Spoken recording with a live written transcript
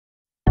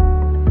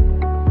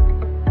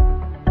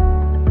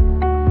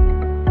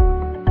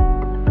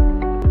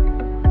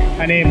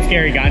My name is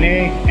Gary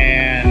Gagne,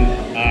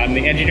 and I'm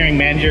the engineering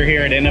manager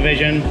here at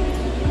Inovision.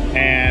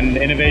 And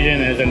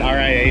Inovision is an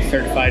RIA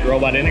Certified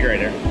Robot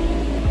Integrator.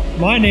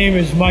 My name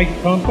is Mike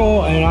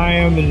Kunkle, and I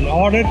am an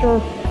auditor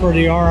for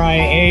the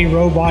RIA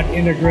Robot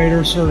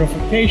Integrator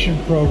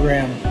Certification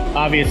Program.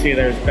 Obviously,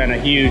 there's been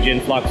a huge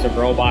influx of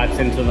robots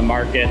into the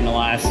market in the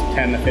last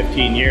 10 to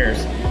 15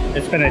 years.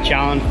 It's been a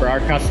challenge for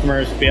our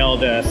customers to be able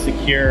to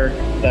secure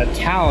the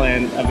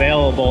talent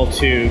available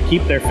to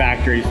keep their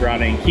factories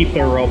running, keep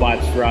their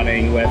robots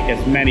running with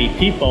as many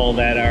people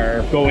that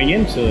are going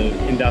into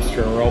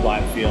industrial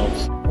robot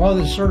fields. Well,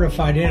 the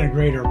Certified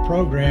Integrator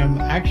program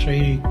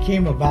actually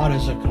came about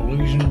as a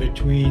collusion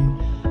between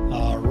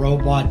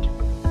robot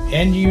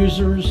end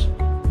users,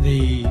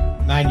 the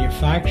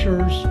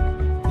manufacturers,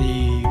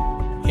 the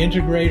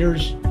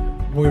integrators.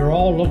 We're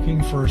all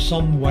looking for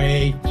some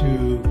way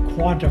to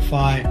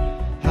quantify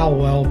how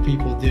well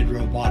people did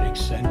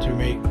robotics and to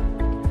make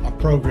a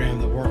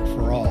program that worked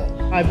for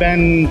all. I've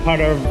been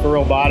part of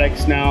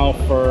robotics now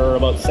for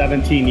about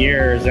 17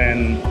 years,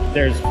 and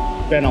there's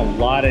been a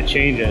lot of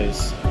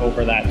changes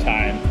over that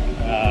time.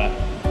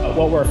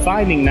 What we're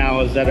finding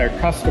now is that our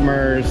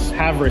customers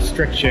have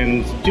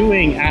restrictions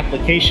doing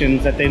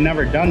applications that they've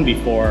never done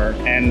before,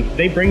 and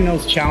they bring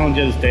those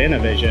challenges to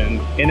Inovision.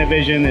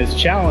 Inovision is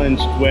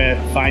challenged with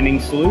finding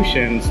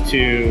solutions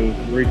to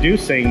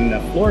reducing the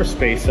floor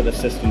space that a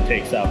system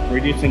takes up,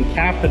 reducing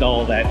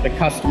capital that the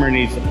customer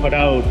needs to put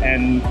out,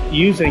 and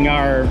using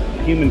our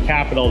human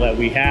capital that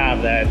we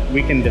have, that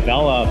we can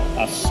develop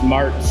a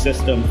smart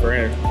system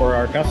for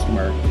our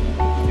customer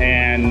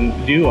and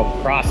do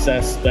a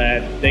process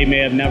that they may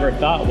have never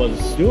thought was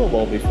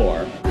doable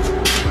before.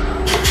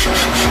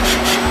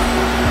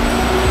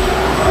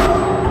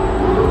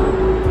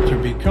 To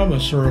become a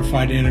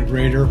certified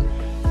integrator,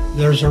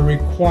 there's a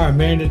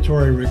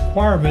mandatory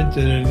requirement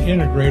that an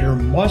integrator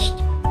must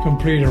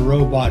complete a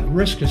robot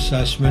risk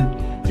assessment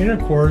in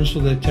accordance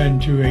with the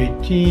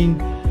 10218,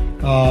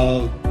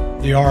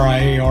 the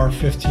RIA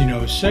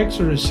R1506,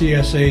 or the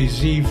CSA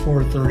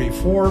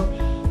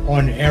Z434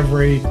 on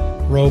every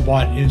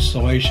robot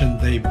installation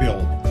they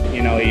build.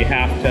 You know, you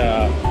have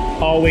to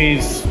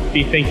always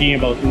be thinking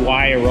about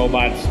why a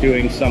robot's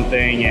doing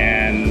something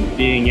and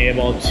being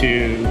able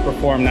to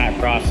perform that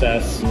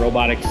process.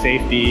 Robotic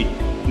safety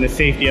and the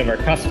safety of our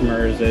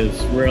customers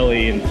is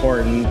really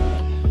important.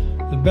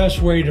 The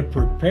best way to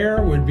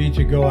prepare would be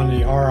to go on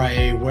the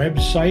RIA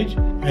website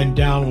and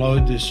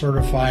download the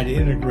Certified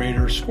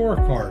Integrator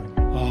Scorecard.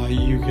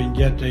 You can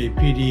get a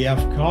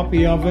PDF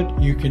copy of it.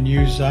 You can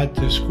use that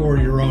to score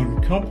your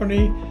own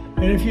company.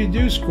 And if you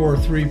do score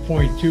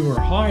 3.2 or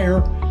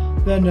higher,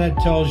 then that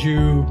tells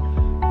you,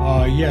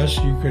 yes,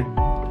 you could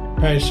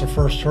pass the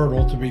first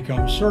hurdle to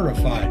become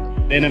certified.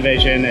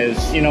 Inovision is,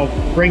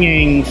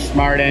 bringing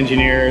smart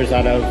engineers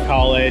out of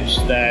college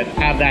that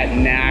have that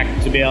knack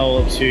to be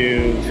able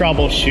to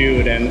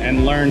troubleshoot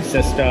and learn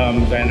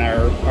systems and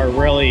are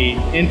really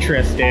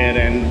interested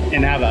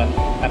and have a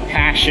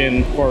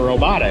passion for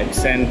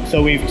robotics. And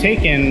so we've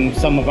taken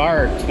some of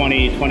our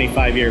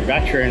 25-year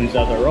veterans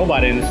of the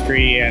robot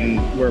industry,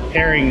 and we're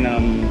pairing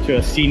them to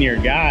a senior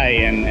guy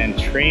and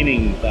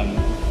training them.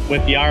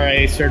 With the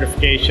RIA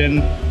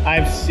certification,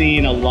 I've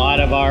seen a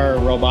lot of our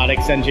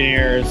robotics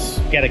engineers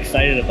get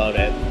excited about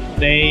it.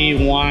 They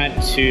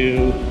want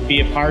to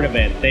be a part of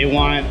it. They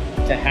want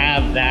to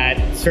have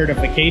that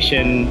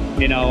certification,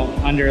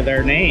 under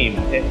their name.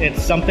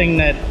 It's something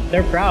that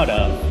they're proud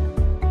of.